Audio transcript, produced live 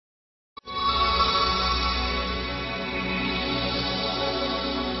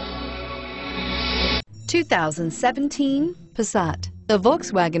2017 Passat. The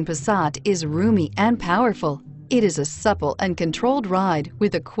Volkswagen Passat is roomy and powerful. It is a supple and controlled ride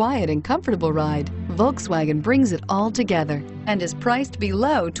with a quiet and comfortable ride. Volkswagen brings it all together and is priced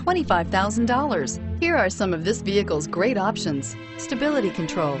below $25,000. Here are some of this vehicle's great options: stability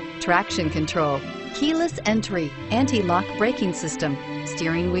control, traction control, keyless entry, anti-lock braking system,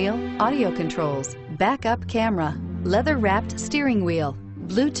 steering wheel audio controls, backup camera, leather-wrapped steering wheel,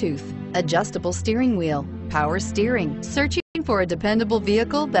 Bluetooth, adjustable steering wheel, power steering. Searching for a dependable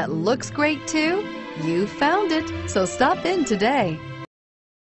vehicle that looks great too? You found it, so stop in today.